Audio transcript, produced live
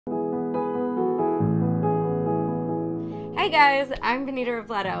Hey guys, I'm Benita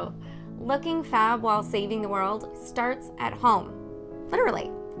Robledo. Looking fab while saving the world starts at home,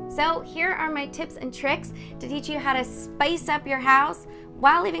 literally. So here are my tips and tricks to teach you how to spice up your house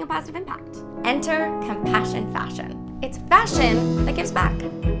while leaving a positive impact. Enter compassion fashion. It's fashion that gives back.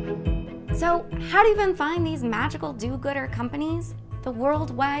 So how do you even find these magical do-gooder companies? The World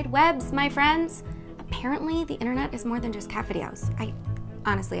Wide Webs, my friends. Apparently the internet is more than just cat videos.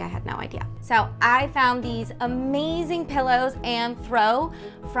 Honestly, I had no idea. So I found these amazing pillows and throw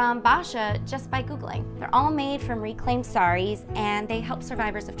from Basha just by Googling. They're all made from reclaimed saris and they help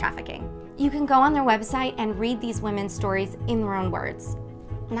survivors of trafficking. You can go on their website and read these women's stories in their own words.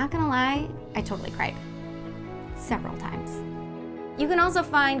 Not gonna lie, I totally cried. Several times. You can also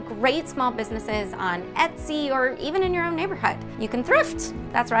find great small businesses on Etsy or even in your own neighborhood. You can thrift.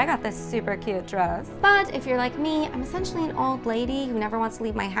 That's where I got this super cute dress. But if you're like me, I'm essentially an old lady who never wants to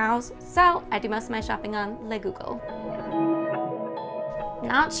leave my house, so I do most of my shopping on Google.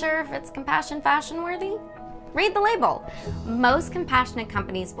 Not sure if it's compassion fashion worthy? Read the label. Most compassionate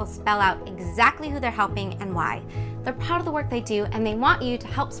companies will spell out exactly who they're helping and why. They're proud of the work they do and they want you to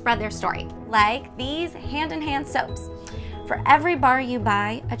help spread their story. Like these hand-in-hand soaps. For every bar you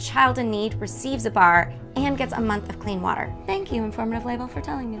buy, a child in need receives a bar and gets a month of clean water. Thank you, informative label, for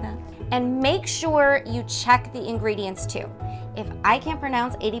telling me that. And make sure you check the ingredients too. If I can't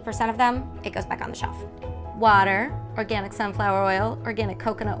pronounce 80% of them, it goes back on the shelf. Water, organic sunflower oil, organic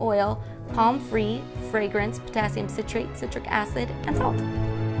coconut oil, palm-free, fragrance, potassium citrate, citric acid, and salt.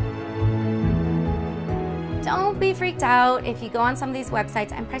 Don't be freaked out if you go on some of these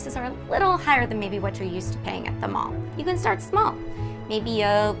websites and prices are a little higher than maybe what you're used to paying at the mall. You can start small. Maybe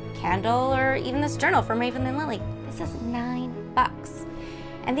a candle or even this journal from Raven and Lily. This is $9.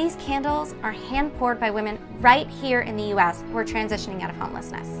 And these candles are hand poured by women right here in the US who are transitioning out of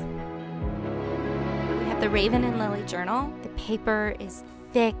homelessness. We have the Raven and Lily journal. The paper is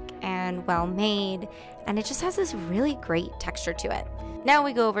thick and well made, and it just has this really great texture to it. Now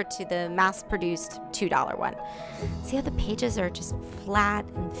we go over to the mass-produced $2 one. See how the pages are just flat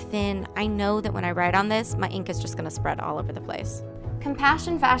and thin? I know that when I write on this, my ink is just gonna spread all over the place.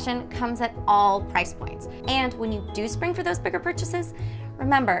 Compassion fashion comes at all price points. And when you do spring for those bigger purchases,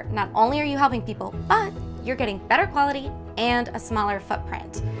 remember, not only are you helping people, but you're getting better quality and a smaller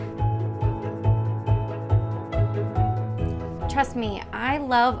footprint. Trust me, I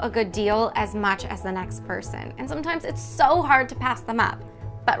love a good deal as much as the next person, and sometimes it's so hard to pass them up.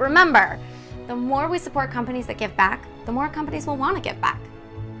 But remember, the more we support companies that give back, the more companies will want to give back.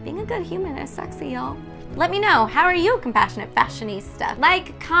 Being a good human is sexy, y'all. Let me know, how are you, compassionate fashionista?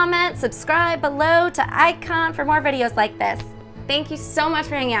 Like, comment, subscribe below to Icon for more videos like this. Thank you so much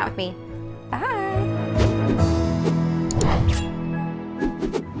for hanging out with me. Bye.